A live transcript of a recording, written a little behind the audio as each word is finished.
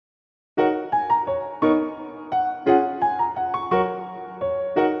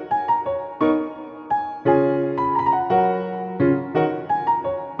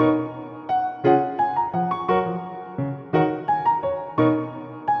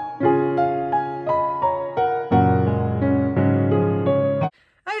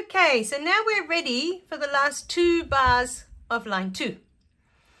Okay, so now we're ready for the last 2 bars of line 2.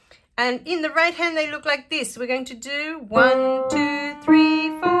 And in the right hand, they look like this. We're going to do 1, 2,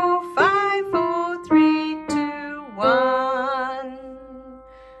 3, 4, 5, 4, 3, 2, 1.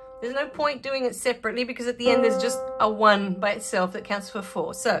 There's no point doing it separately because at the end there's just a 1 by itself that counts for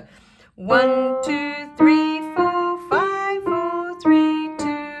 4. So 1, 2, 3, 4, 5, 4, 3,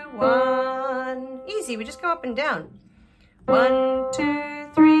 2, 1. Easy, we just go up and down. 1, 2,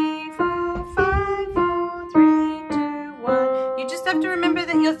 3, 4, 5, 4, 3, 2, 1. You just have to remember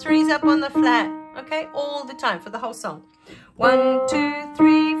that your 3's up on the flat, okay? All the time for the whole song. 1, 2,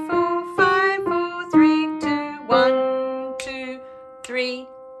 3, 4, 5, 4, 3, 2, 1, 2, 3,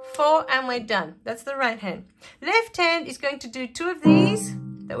 4, and we're done. That's the right hand. Left hand is going to do 2 of these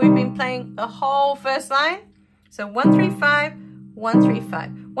that we've been playing the whole first line. So 1, 3, 5, 1, 3,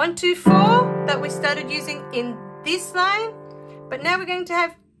 5. 1, 2, 4 that we started using in this line, but now we're going to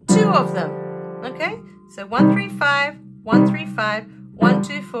have 2 of them, okay? So 1, 3, 5, 1, 3, 5, 1,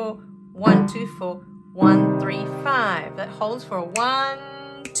 2, 4, 1, 2, 4, 1, 3, 5. That holds for a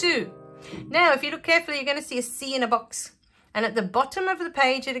 1, 2. Now, if you look carefully, you're going to see a C in a box. And at the bottom of the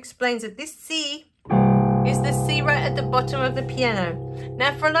page, it explains that this C is the C right at the bottom of the piano.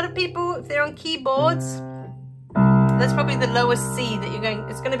 Now, for a lot of people, if they're on keyboards, that's probably the lowest C that you're going,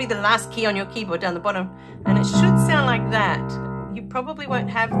 it's going to be the last key on your keyboard down the bottom. And it should sound like that. You probably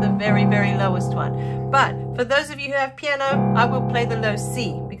won't have the very, very lowest one. But for those of you who have piano, I will play the low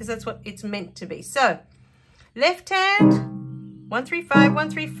C because that's what it's meant to be. So, left hand, 1, 3, 5, 1,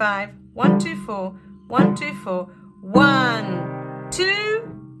 3, 5, 1, 2, 4, 1, 2, 4, 1, 2,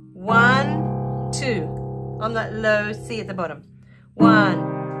 1, 2 on that low C at the bottom.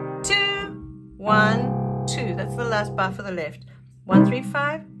 1, 2, 1, 2. That's the last bar for the left. 1, 3,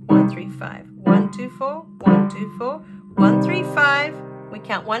 5, 1, 3, 5. 1, 2, 4, 1, 2, 4, 1, 3, 5. We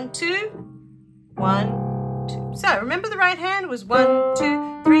count 1, 2, 1, 2. So remember the right hand was 1,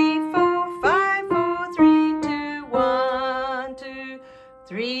 2, 3, 4, 5, 4, 3, 2, 1, 2,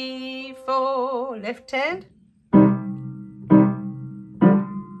 3, 4. Left hand.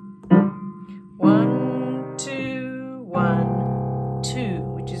 1, 2, 1, 2,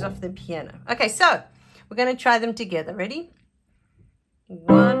 which is off the piano. Okay, so we're going to try them together. Ready?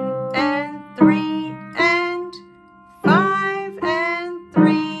 1 and 3 and 5 and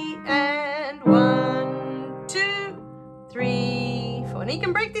 3 and 1, 2, 3, 4. Now you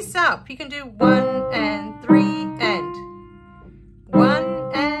can break this up. You can do 1 and 3 and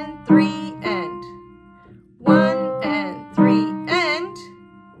 1 and 3 and 1 and 3 and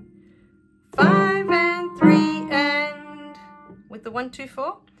 5 and 3 and with the 1, 2,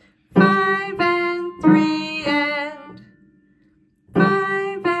 4. 5 and 3 and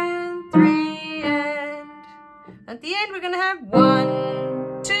 5 and 3 and at the end we're going to have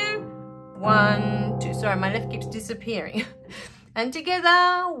 1, 2, 1, 2. Sorry, my left keeps disappearing. And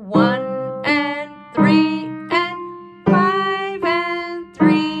together 1 and 3 and 5 and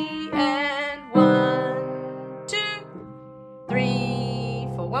 3 and 1, 2, 3,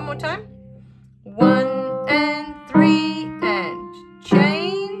 4. One more time. 1 and 3 and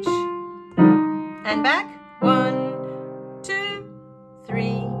change. And back. 1, 2,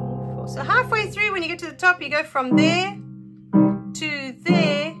 3, 4. So halfway through, when you get to the top, you go from there to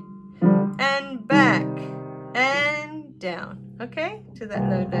there and back and down. Okay? To that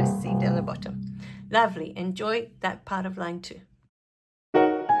low, low C down the bottom. Lovely. Enjoy that part of line 2.